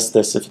actually missed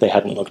this if they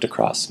hadn't looked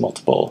across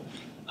multiple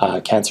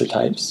cancer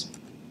types.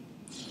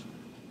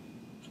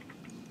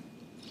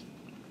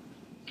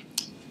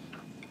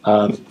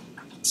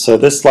 So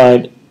this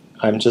slide,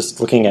 I'm just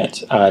looking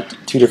at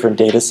two different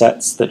data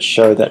sets that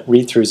show that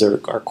read-throughs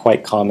are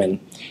quite common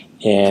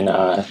in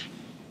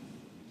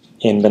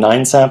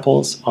benign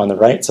samples on the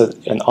right. So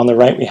on the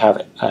right we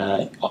have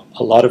a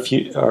lot of,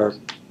 or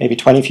maybe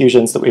 20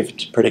 fusions that we've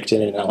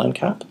predicted in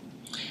LNCAP.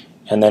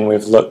 And then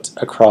we've looked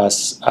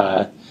across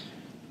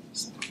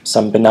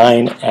some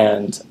benign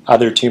and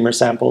other tumor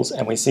samples,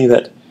 and we see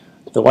that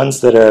the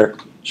ones that are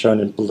shown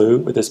in blue,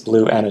 with this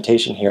blue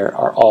annotation here,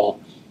 are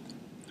all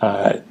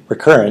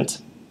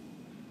recurrent.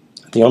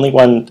 The only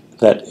one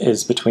that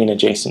is between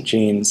adjacent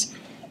genes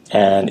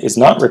and is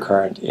not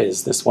recurrent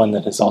is this one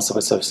that is also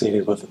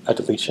associated with a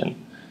deletion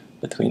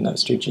between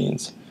those two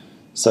genes.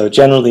 So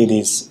generally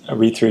these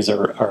read-throughs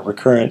are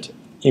recurrent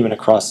even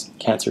across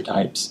cancer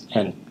types,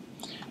 and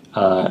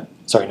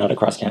sorry, not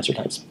across cancer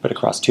types, but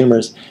across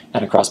tumors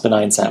and across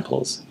benign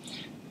samples.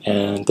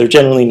 And they're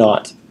generally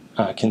not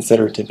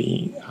considered to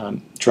be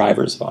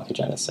drivers of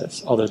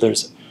oncogenesis, although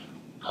there's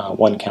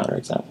one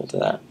counterexample to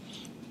that.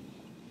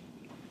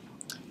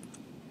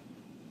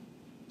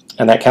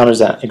 And that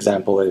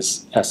counterexample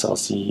is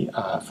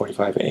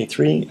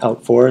SLC45A3,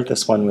 ALK4.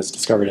 This one was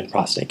discovered in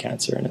prostate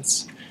cancer, and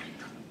it's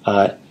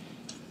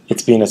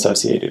being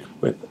associated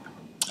with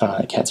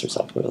cancer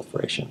cell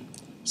proliferation.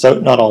 So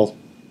not all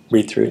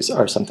read-throughs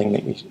are something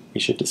that we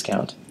should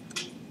discount.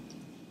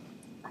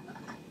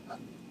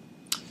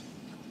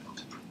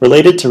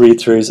 Related to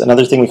read-throughs,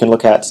 another thing we can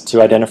look at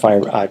to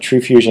identify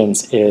true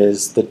fusions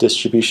is the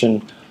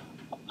distribution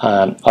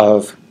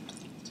of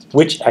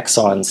which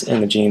exons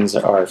in the genes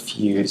are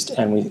fused.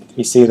 And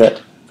we see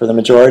that for the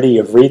majority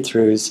of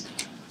read-throughs,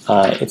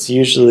 it's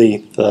usually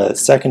the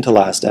second to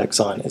last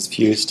exon is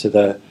fused to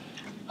the,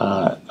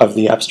 of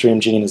the upstream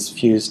gene is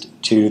fused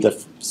to the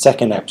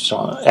second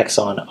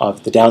exon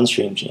of the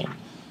downstream gene.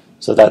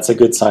 So that's a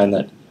good sign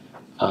that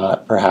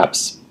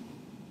perhaps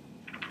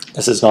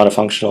this is not a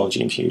functional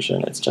gene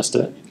fusion. It's just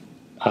a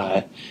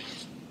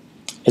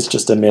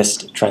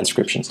missed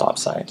transcription stop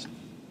site.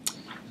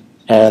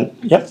 And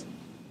yep.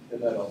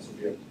 Can that also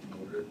be a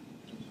promoter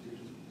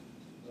transfusion,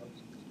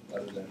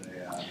 rather than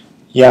a?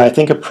 Yeah, I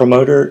think a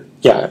promoter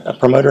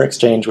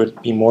exchange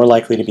would be more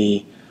likely to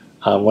be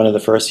one of the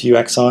first few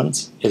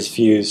exons is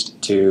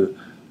fused to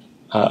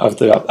of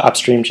the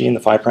upstream gene, the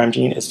 5'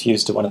 gene, is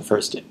fused to one of the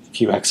first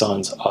few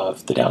exons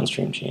of the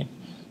downstream gene.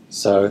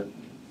 So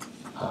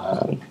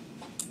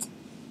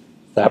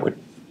that would,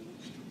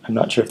 I'm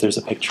not sure if there's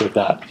a picture of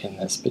that in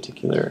this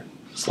particular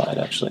slide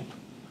actually.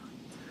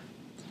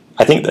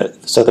 I think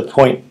that, so the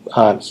point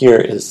here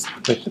is,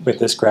 with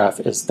this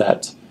graph, is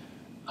that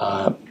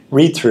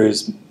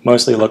read-throughs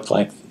mostly look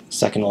like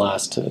second to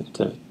last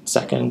to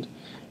second,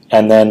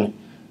 and then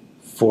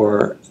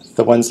for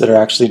the ones that are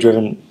actually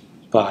driven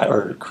by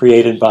or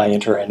created by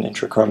inter and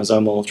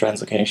intrachromosomal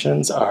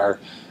translocations are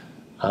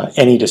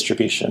any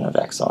distribution of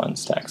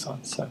exons to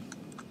exons. So.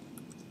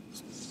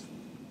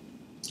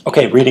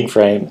 Okay, reading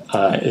frame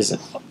is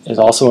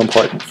also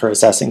important for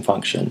assessing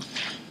function.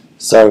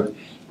 So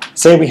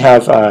say we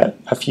have a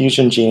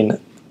fusion gene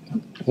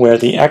where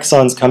the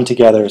exons come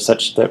together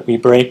such that we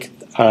break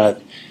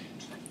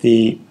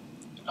the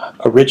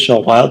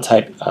original wild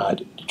type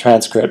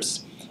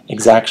transcripts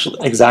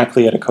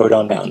exactly at a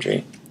codon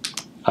boundary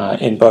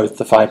in both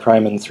the 5'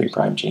 and the 3'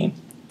 gene.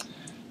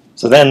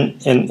 So then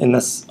in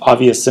this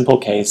obvious simple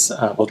case,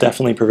 we'll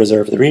definitely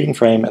preserve the reading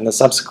frame, and the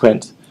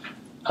subsequent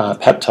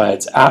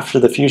peptides after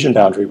the fusion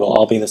boundary will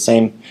all be the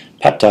same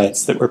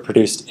peptides that were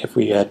produced if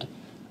we had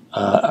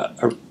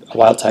a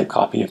wild type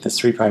copy of this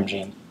 3'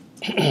 gene.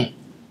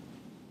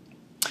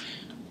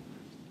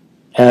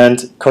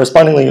 And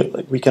correspondingly,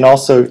 we can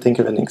also think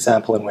of an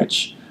example in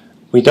which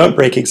we don't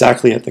break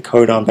exactly at the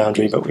codon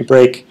boundary, but we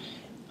break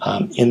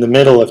in the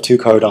middle of two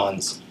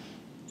codons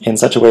in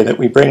such a way that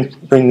we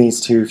bring these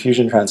two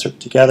fusion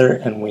transcripts together,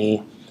 and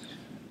we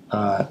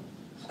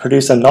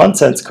produce a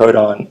nonsense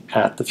codon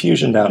at the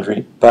fusion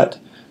boundary, but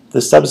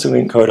the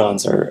subsequent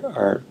codons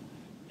are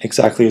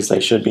exactly as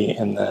they should be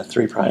in the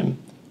 3'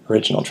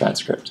 original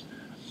transcript.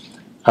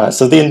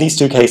 So in these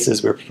two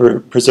cases, we're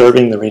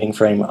preserving the reading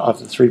frame of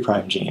the 3'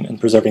 gene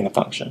and preserving the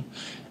function.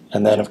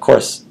 And then, of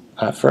course,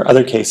 for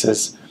other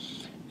cases,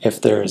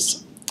 if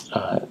there's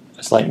a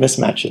slight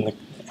mismatch in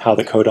how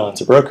the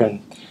codons are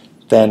broken,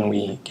 then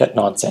we get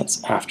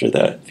nonsense after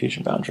the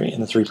fusion boundary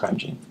in the 3'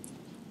 gene.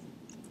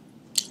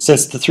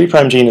 Since the 3'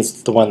 gene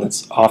is the one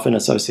that's often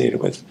associated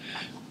with,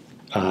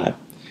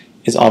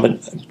 is often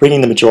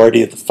bringing the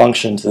majority of the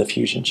function to the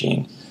fusion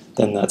gene,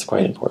 then that's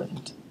quite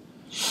important.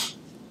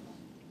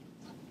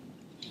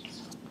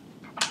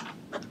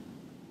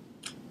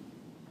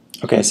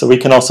 Okay, so we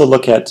can also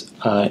look at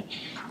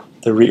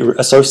the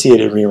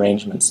associated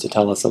rearrangements to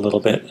tell us a little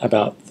bit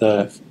about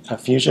the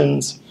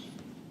fusions.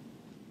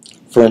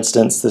 For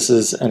instance, this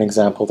is an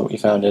example that we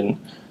found in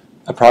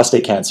a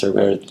prostate cancer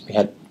where we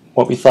had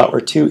what we thought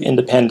were two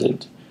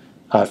independent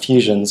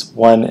fusions,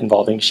 one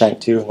involving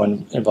SHANK2 and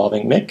one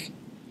involving MYC.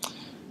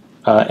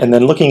 And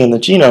then looking in the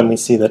genome, we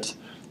see that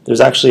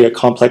there's actually a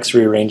complex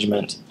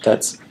rearrangement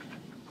that's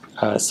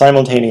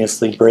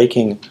simultaneously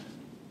breaking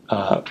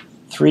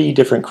 3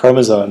 different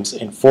chromosomes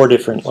in 4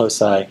 different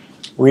loci,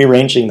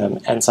 rearranging them,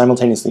 and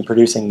simultaneously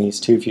producing these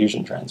 2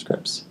 fusion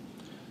transcripts.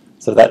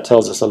 So that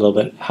tells us a little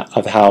bit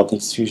of how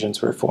these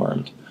fusions were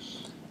formed.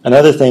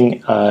 Another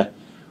thing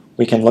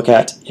we can look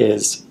at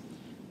is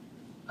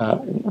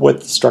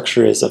what the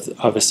structure is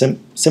of a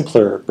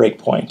simpler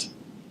breakpoint.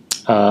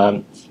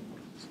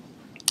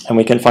 And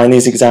we can find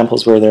these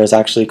examples where there's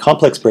actually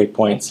complex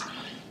breakpoints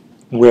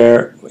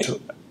where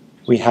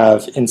we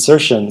have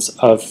insertions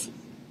of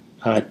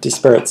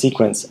disparate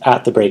sequence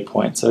at the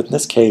breakpoint. So in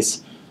this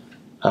case,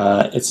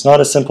 it's not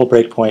a simple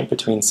breakpoint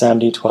between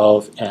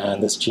SAMD12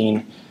 and this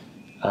gene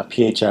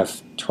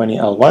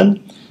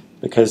PHF20L1,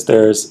 because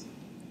there's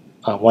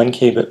 1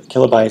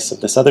 kilobase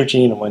of this other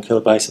gene and 1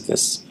 kilobase of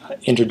this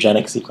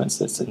intergenic sequence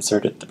that's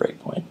inserted at the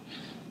breakpoint.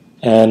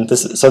 And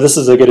this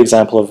is a good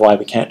example of why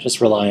we can't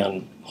just rely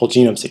on whole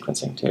genome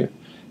sequencing too,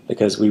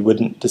 because we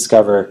wouldn't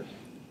discover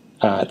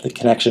the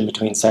connection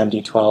between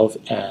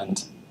SAMD12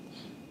 and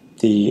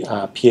the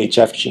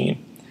PHF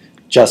gene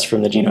just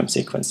from the genome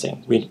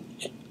sequencing. We'd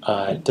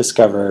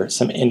discover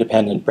some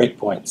independent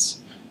breakpoints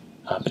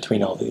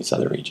between all these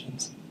other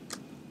regions.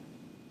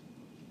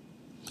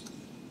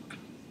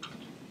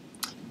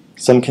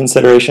 Some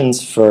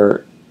considerations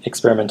for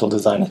experimental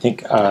design. I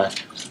think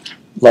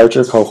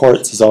larger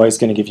cohorts is always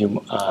going to give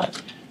you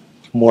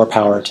more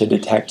power to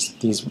detect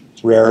these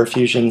rarer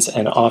fusions,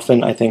 and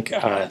often I think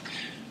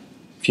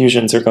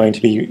fusions are going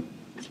to be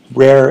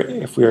rare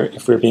if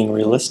we're being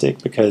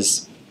realistic,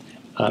 because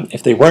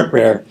if they weren't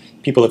rare,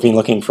 people have been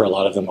looking for a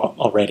lot of them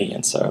already,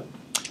 and so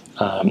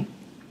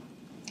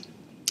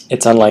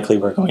it's unlikely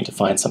we're going to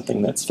find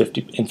something that's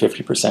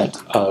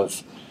 50%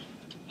 of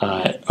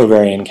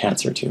ovarian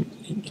cancer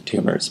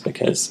tumors,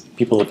 because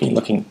people have been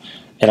looking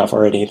enough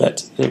already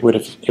that it would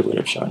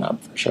have shown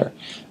up for sure.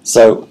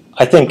 So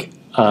I think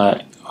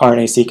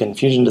RNA-seq and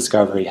fusion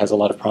discovery has a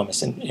lot of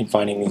promise in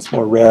finding these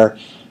more rare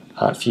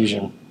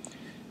fusion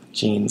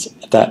genes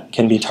that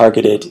can be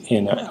targeted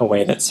in a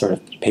way that's sort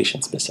of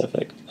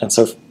patient-specific. And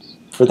so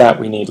for that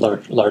we need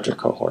larger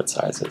cohort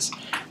sizes.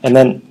 And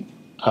then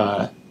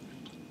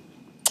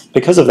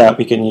because of that,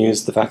 we can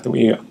use the fact that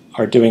we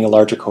are doing a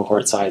larger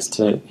cohort size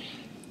to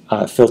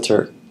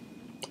filter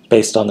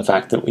based on the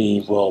fact that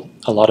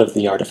a lot of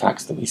the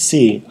artifacts that we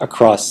see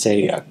across,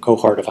 say, a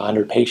cohort of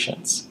 100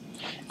 patients,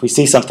 if we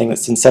see something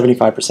that's in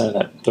 75%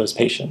 of those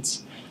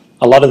patients,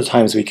 a lot of the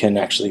times we can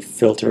actually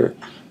filter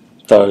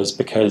those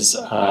because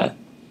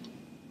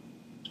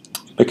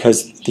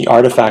the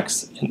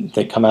artifacts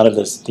that come out of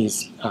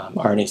these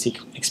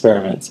RNA-seq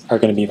experiments are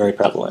going to be very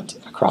prevalent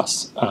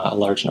across a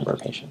large number of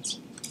patients.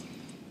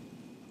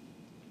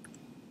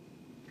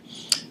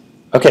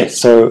 Okay,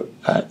 so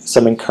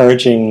some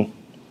encouraging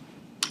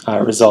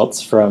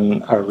results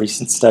from a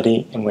recent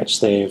study in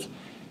which they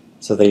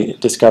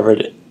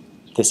discovered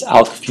this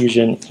ALK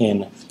fusion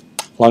in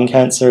lung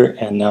cancer,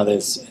 and now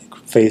there's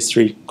phase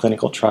 3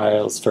 clinical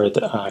trials for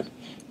the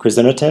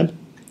crizotinib,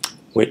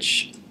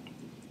 which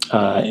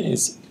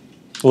is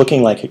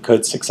looking like it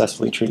could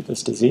successfully treat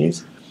this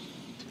disease.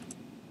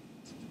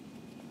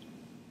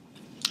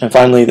 And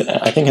finally,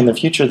 I think in the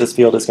future this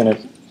field is going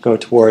to go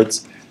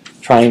towards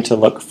trying to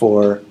look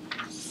for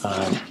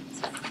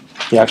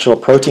the actual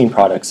protein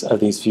products of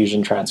these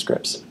fusion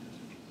transcripts.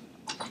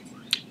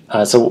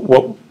 So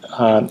what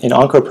in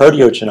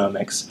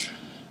oncoproteogenomics,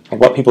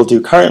 what people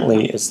do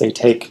currently is they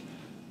take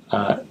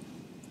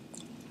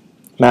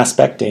mass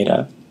spec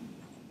data,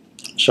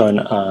 shown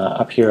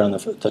up here on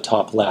the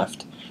top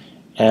left,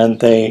 and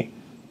they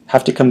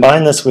have to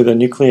combine this with a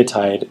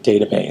nucleotide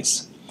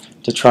database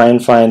to try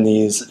and find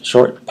these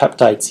short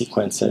peptide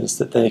sequences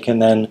that they can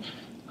then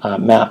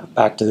map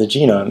back to the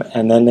genome,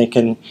 and then they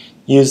can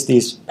use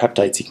these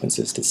peptide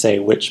sequences to say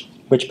which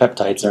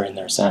peptides are in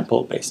their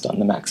sample based on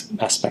the mass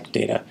spec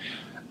data.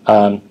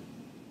 And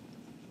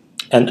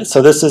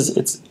so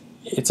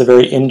it's a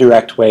very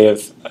indirect way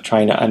of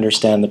trying to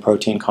understand the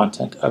protein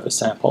content of a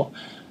sample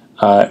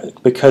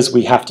because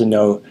we have to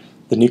know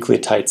the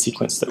nucleotide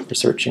sequence that we're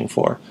searching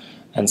for.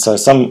 And so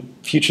some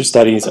future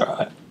studies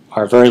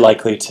are very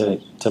likely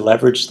to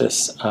leverage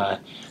this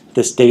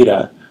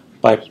data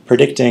by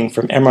predicting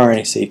from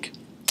mRNA-seq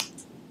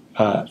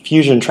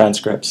fusion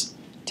transcripts,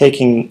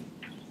 taking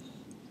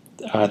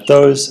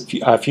those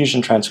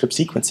fusion transcript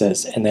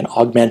sequences and then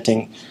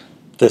augmenting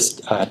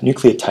this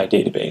nucleotide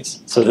database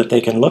so that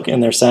they can look in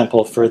their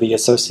sample for the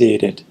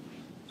associated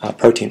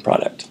protein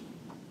product.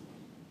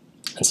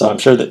 And so I'm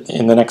sure that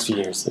in the next few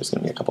years there's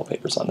going to be a couple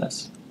papers on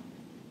this.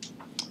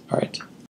 All right.